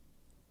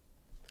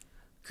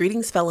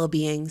Greetings, fellow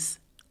beings.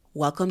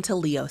 Welcome to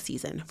Leo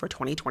season for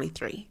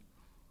 2023.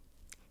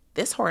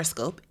 This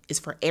horoscope is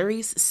for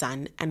Aries,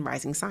 Sun, and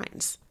Rising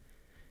signs.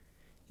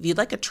 If you'd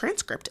like a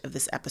transcript of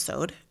this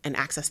episode and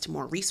access to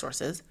more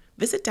resources,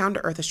 visit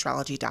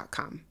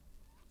downtoearthastrology.com.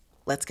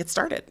 Let's get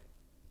started.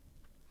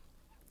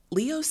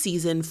 Leo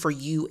season for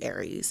you,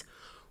 Aries,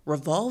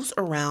 revolves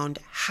around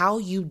how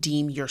you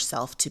deem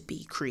yourself to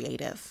be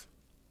creative.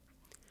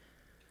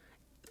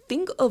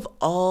 Think of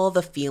all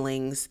the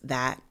feelings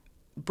that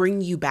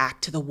bring you back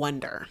to the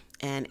wonder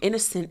and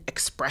innocent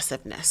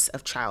expressiveness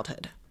of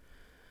childhood,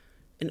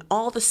 and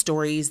all the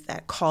stories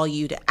that call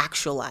you to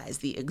actualize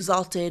the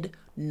exalted,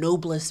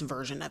 noblest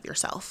version of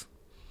yourself.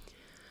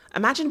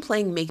 Imagine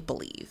playing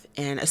make-believe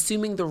and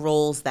assuming the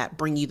roles that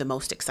bring you the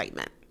most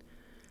excitement.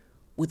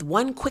 With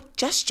one quick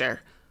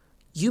gesture,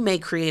 you may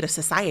create a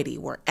society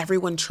where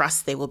everyone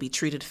trusts they will be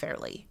treated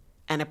fairly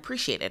and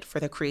appreciated for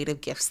the creative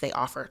gifts they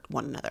offer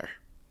one another.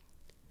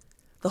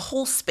 The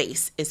whole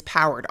space is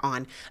powered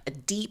on a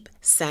deep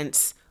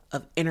sense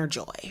of inner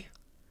joy.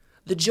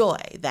 The joy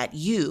that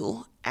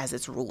you, as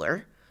its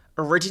ruler,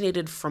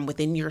 originated from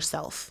within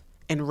yourself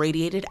and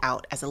radiated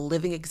out as a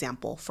living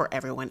example for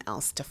everyone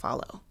else to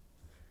follow.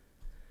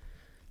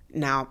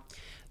 Now,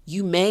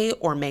 you may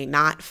or may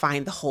not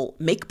find the whole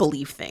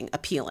make-believe thing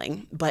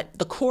appealing, but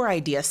the core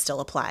idea still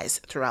applies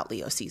throughout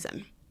Leo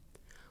season.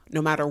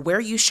 No matter where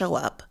you show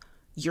up,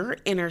 your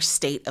inner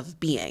state of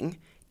being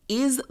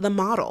is the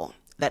model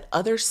that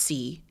others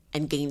see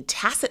and gain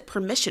tacit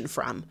permission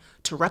from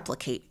to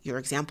replicate your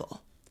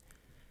example.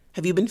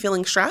 Have you been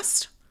feeling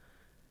stressed?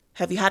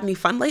 Have you had any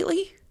fun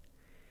lately?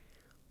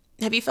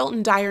 Have you felt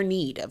in dire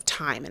need of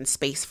time and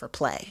space for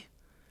play?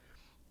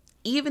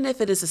 Even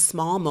if it is a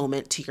small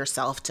moment to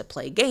yourself to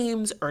play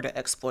games or to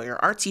explore your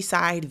artsy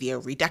side via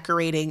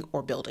redecorating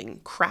or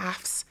building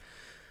crafts,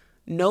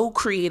 no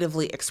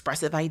creatively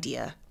expressive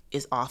idea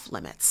is off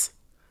limits.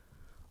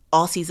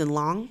 All season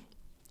long,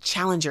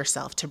 challenge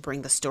yourself to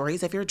bring the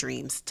stories of your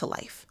dreams to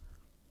life.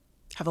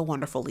 Have a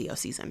wonderful Leo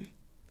season.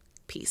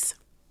 Peace.